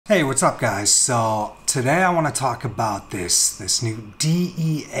Hey, what's up guys? So today I want to talk about this new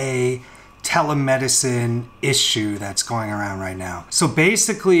DEA telemedicine issue that's going around right now. So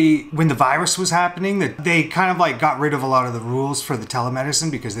basically, when the virus was happening, they kind of like got rid of a lot of the rules for the telemedicine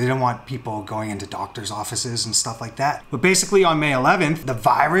because they didn't want people going into doctors' offices and stuff like that. But basically on May 11th, the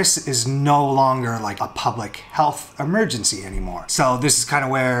virus is no longer like a public health emergency anymore. So this is kind of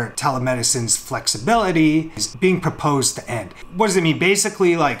where telemedicine's flexibility is being proposed to end. What does it mean?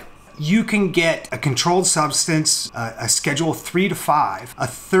 Basically, like, you can get a controlled substance, a schedule 3 to 5, a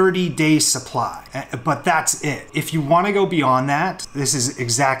 30-day supply, but that's it. If you want to go beyond that, this is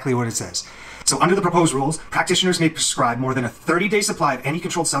exactly what it says. So under the proposed rules, practitioners may prescribe more than a 30-day supply of any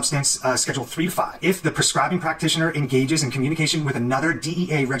controlled substance, schedule 3 to 5, if the prescribing practitioner engages in communication with another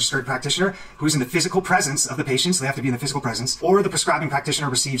DEA registered practitioner who is in the physical presence of the patient, so they have to be in the physical presence, or the prescribing practitioner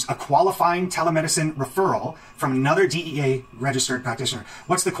receives a qualifying telemedicine referral from another DEA registered practitioner.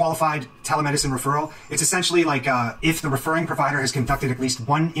 What's the qualified telemedicine referral? It's essentially like if the referring provider has conducted at least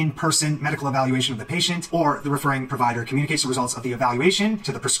one in-person medical evaluation of the patient, or the referring provider communicates the results of the evaluation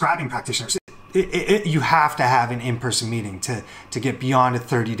to the prescribing practitioner. You have to have an in-person meeting to get beyond a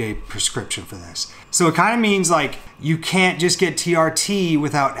 30-day prescription for this. So it kind of means like you can't just get TRT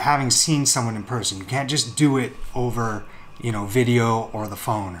without having seen someone in person. You can't just do it over, you know, video or the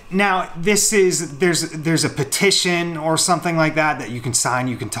phone. Now, there's a petition or something like that you can sign,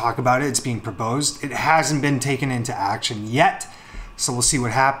 you can talk about it, it's being proposed. It hasn't been taken into action yet, so we'll see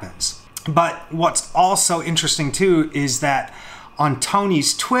what happens. But what's also interesting too is that on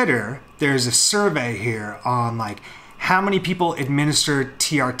Tony's Twitter, there's a survey here on like how many people administer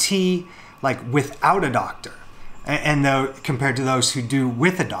TRT like without a doctor, and though compared to those who do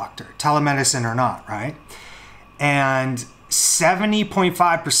with a doctor, telemedicine or not, right? And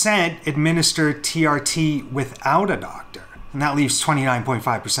 70.5% administer TRT without a doctor, and that leaves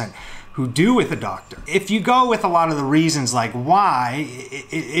 29.5% who do with a doctor. If you go with a lot of the reasons like why,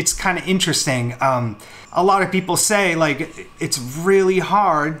 it's kind of interesting. A lot of people say like it's really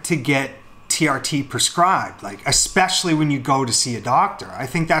hard to get TRT prescribed, like especially when you go to see a doctor. I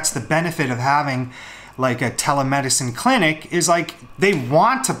think that's the benefit of having like a telemedicine clinic, is like they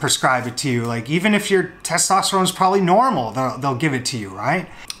want to prescribe it to you. Like even if your testosterone is probably normal, they'll give it to you, right?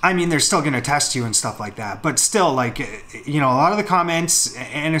 I mean, they're still going to test you and stuff like that, but still, like, you know, a lot of the comments,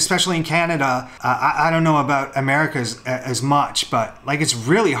 and especially in Canada, I don't know about America's as much, but like it's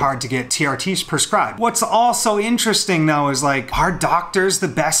really hard to get TRTs prescribed. What's also interesting though is like, are doctors the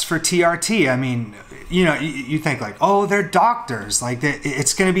best for TRT? I mean, you know, you think like, oh, they're doctors, like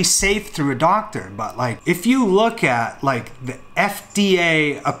it's going to be safe through a doctor. But like, if you look at like the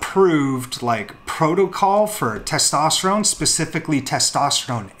FDA approved like protocol for testosterone, specifically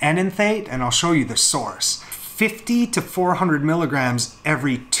testosterone enanthate, and I'll show you the source, 50 to 400 milligrams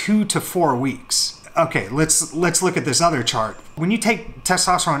every 2 to 4 weeks. Okay, let's look at this other chart. When you take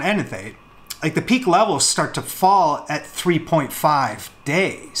testosterone enanthate, like the peak levels start to fall at 3.5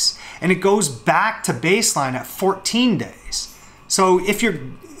 days, and it goes back to baseline at 14 days. So if you're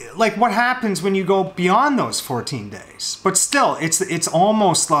like, what happens when you go beyond those 14 days? But still, it's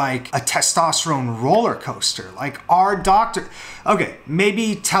almost like a testosterone roller coaster. Like our doctor, okay,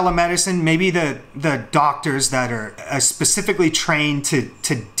 maybe telemedicine, maybe the doctors that are specifically trained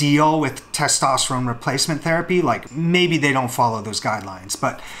to deal with testosterone replacement therapy, like maybe they don't follow those guidelines.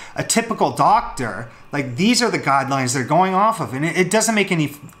 But a typical doctor, like these are the guidelines they're going off of, and it doesn't make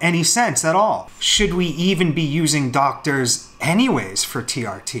any sense at all. Should we even be using doctors anyways for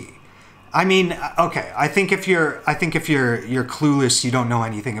TRT? I mean, okay, I think if you're clueless, you don't know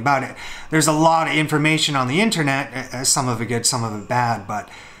anything about it. There's a lot of information on the internet, some of it good, some of it bad, but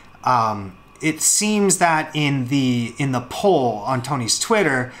it seems that in the poll on Tony's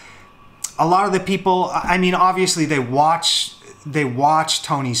Twitter, a lot of the people, I mean, obviously they watch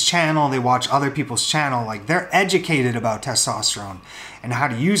Tony's channel, they watch other people's channel, like they're educated about testosterone and how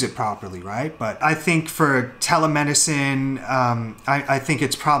to use it properly, right? But I think for telemedicine, I think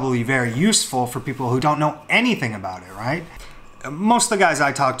it's probably very useful for people who don't know anything about it, right? Most of the guys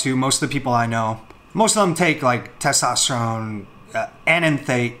I talk to, most of the people I know, most of them take like testosterone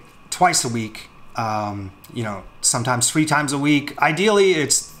enanthate twice a week, you know, sometimes 3 times a week. Ideally,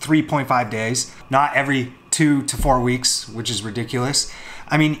 it's 3.5 days, not every 2 to 4 weeks, which is ridiculous.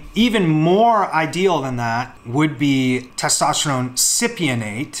 I mean, even more ideal than that would be testosterone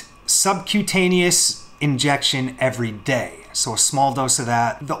cypionate, subcutaneous injection every day. So a small dose of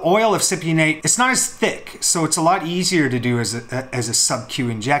that. The oil of cypionate, it's not as thick, so it's a lot easier to do as a sub-Q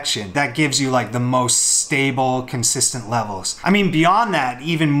injection. That gives you like the most stable, consistent levels. I mean, beyond that,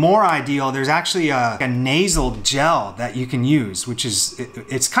 even more ideal, there's actually a nasal gel that you can use, which is,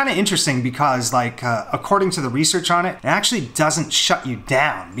 it's kind of interesting because like, according to the research on it, it actually doesn't shut you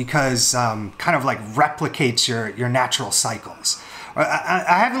down because kind of like replicates your natural cycles.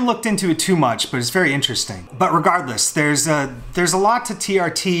 I haven't looked into it too much, but it's very interesting. But regardless, there's a lot to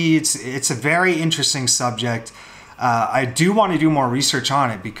TRT. It's a very interesting subject. I do want to do more research on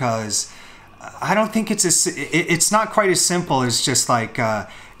it because I don't think it's not quite as simple as just like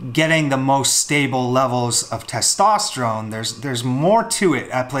getting the most stable levels of testosterone. There's more to it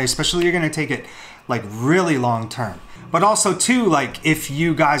at play, especially if you're going to take it like really long term. But also too, like if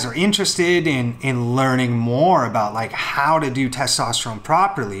you guys are interested in learning more about like how to do testosterone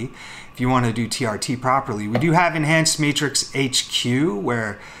properly, if you want to do TRT properly, we do have Enhanced Matrix HQ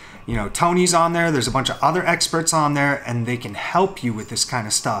where, you know, Tony's on there, there's a bunch of other experts on there, and they can help you with this kind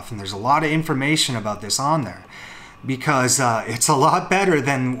of stuff. And there's a lot of information about this on there because it's a lot better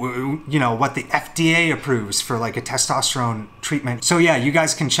than, you know, what the FDA approves for like a testosterone treatment. So yeah, you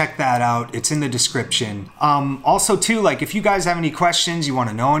guys can check that out. It's in the description. Also too, like if you guys have any questions, you want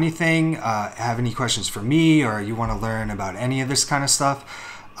to know anything, have any questions for me, or you want to learn about any of this kind of stuff,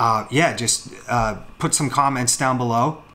 yeah, just put some comments down below.